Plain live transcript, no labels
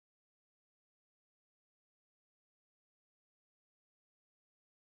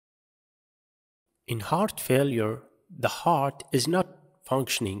In heart failure, the heart is not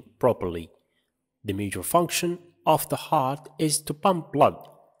functioning properly. The major function of the heart is to pump blood,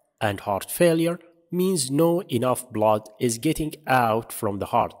 and heart failure means no enough blood is getting out from the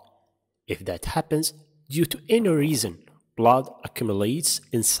heart. If that happens due to any reason, blood accumulates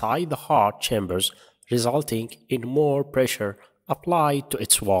inside the heart chambers, resulting in more pressure applied to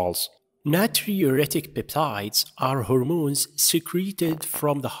its walls. Natriuretic peptides are hormones secreted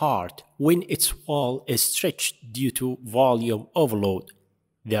from the heart when its wall is stretched due to volume overload.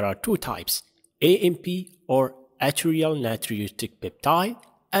 There are two types, AMP or arterial natriuretic peptide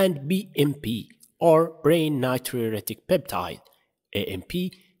and BMP or brain natriuretic peptide. AMP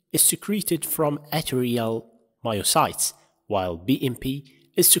is secreted from arterial myocytes, while BMP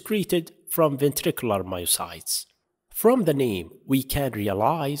is secreted from ventricular myocytes. From the name, we can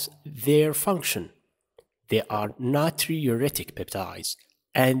realize their function. They are natriuretic peptides,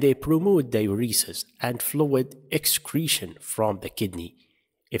 and they promote diuresis and fluid excretion from the kidney.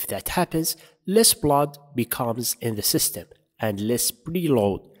 If that happens, less blood becomes in the system and less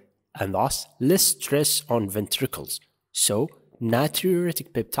preload, and thus less stress on ventricles. So,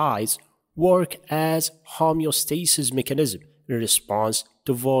 natriuretic peptides work as homeostasis mechanism in response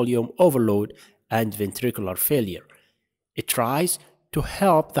to volume overload and ventricular failure. It tries to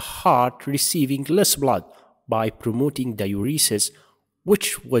help the heart receiving less blood by promoting diuresis,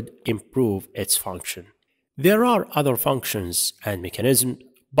 which would improve its function. There are other functions and mechanisms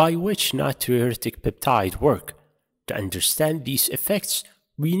by which natriuretic peptides work. To understand these effects,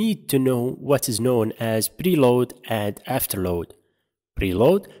 we need to know what is known as preload and afterload.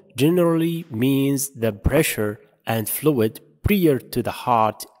 Preload generally means the pressure and fluid prior to the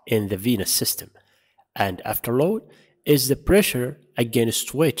heart in the venous system, and afterload is the pressure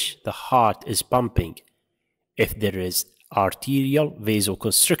against which the heart is pumping. If there is arterial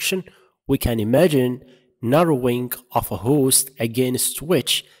vasoconstriction, we can imagine narrowing of a hose against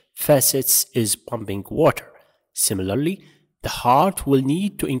which facets is pumping water. Similarly, the heart will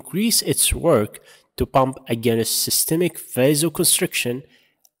need to increase its work to pump against systemic vasoconstriction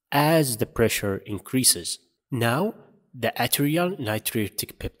as the pressure increases. Now, the arterial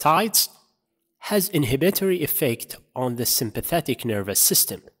natriuretic peptides has inhibitory effect on the sympathetic nervous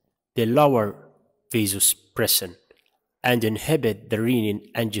system. They lower vasopressin and inhibit the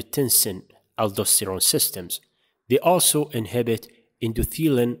renin-angiotensin-aldosterone systems. They also inhibit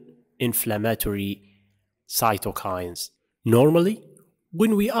endothelin inflammatory cytokines. Normally,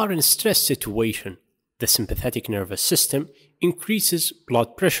 when we are in a stress situation, the sympathetic nervous system increases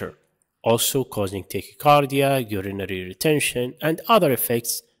blood pressure, also causing tachycardia, urinary retention, and other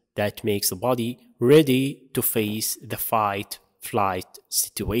effects that makes the body ready to face the fight-flight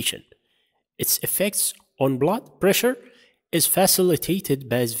situation. Its effects on blood pressure is facilitated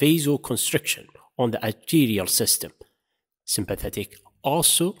by vasoconstriction on the arterial system. Sympathetic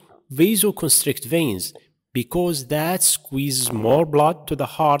also vasoconstrict veins because that squeezes more blood to the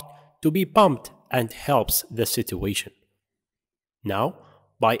heart to be pumped and helps the situation. Now,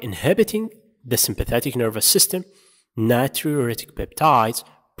 by inhibiting the sympathetic nervous system, natriuretic peptides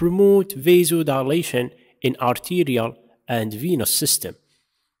promote vasodilation in arterial and venous system.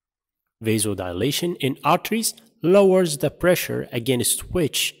 Vasodilation in arteries lowers the pressure against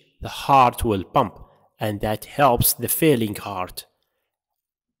which the heart will pump, and that helps the failing heart.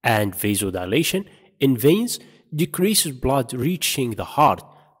 And vasodilation in veins decreases blood reaching the heart,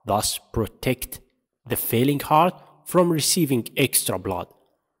 thus protect the failing heart from receiving extra blood.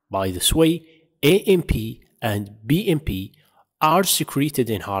 By this way, AMP and BMP are secreted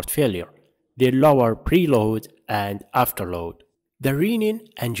in heart failure. They lower preload and afterload. The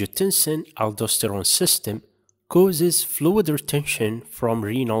renin-angiotensin-aldosterone system causes fluid retention from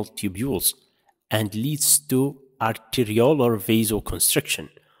renal tubules and leads to arteriolar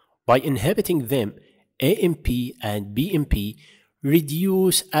vasoconstriction. By inhibiting them, AMP and BMP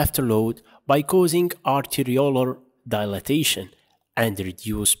reduce afterload by causing arteriolar dilatation and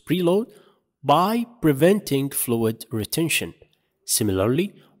reduce preload by preventing fluid retention.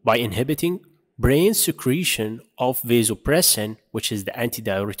 Similarly, by inhibiting brain secretion of vasopressin, which is the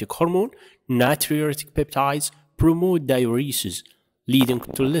antidiuretic hormone, natriuretic peptides promote diuresis, leading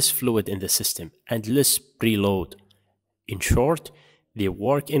to less fluid in the system and less preload. In short, they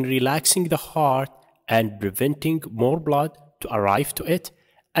work in relaxing the heart and preventing more blood to arrive to it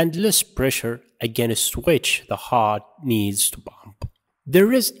and less pressure against which the heart needs to pump.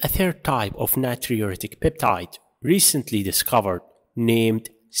 There is a third type of natriuretic peptide recently discovered named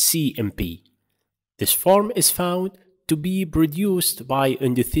CMP. This form is found to be produced by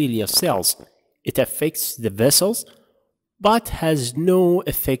endothelial cells. It affects the vessels but has no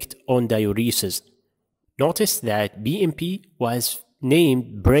effect on diuresis. Notice that BMP was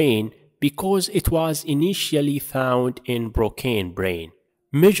named brain because it was initially found in Broca's brain.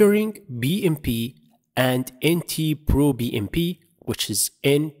 Measuring BMP and NT-proBNP, which is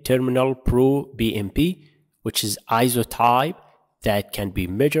N-terminal proBNP, which is isotype that can be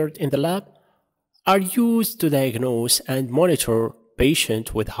measured in the lab, are used to diagnose and monitor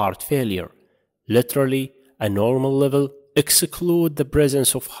patients with heart failure. Literally, a normal level excludes the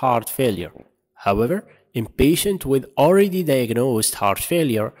presence of heart failure. However, in patients with already diagnosed heart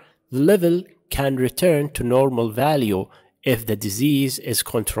failure, the level can return to normal value if the disease is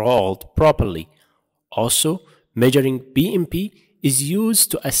controlled properly. Also, measuring BMP is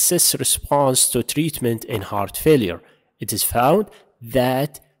used to assess response to treatment in heart failure. It is found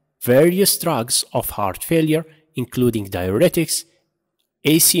that various drugs of heart failure, including diuretics,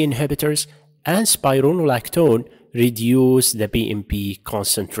 ACE inhibitors, and spironolactone, reduce the BMP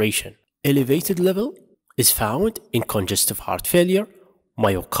concentration. Elevated level is found in congestive heart failure,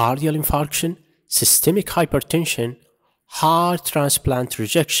 myocardial infarction, systemic hypertension, heart transplant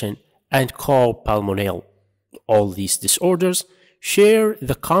rejection, and cor-pulmonale. All these disorders share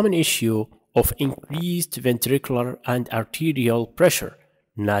the common issue of increased ventricular and arterial pressure.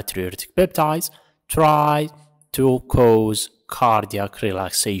 Natriuretic peptides try to cause cardiac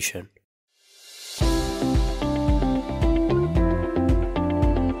relaxation.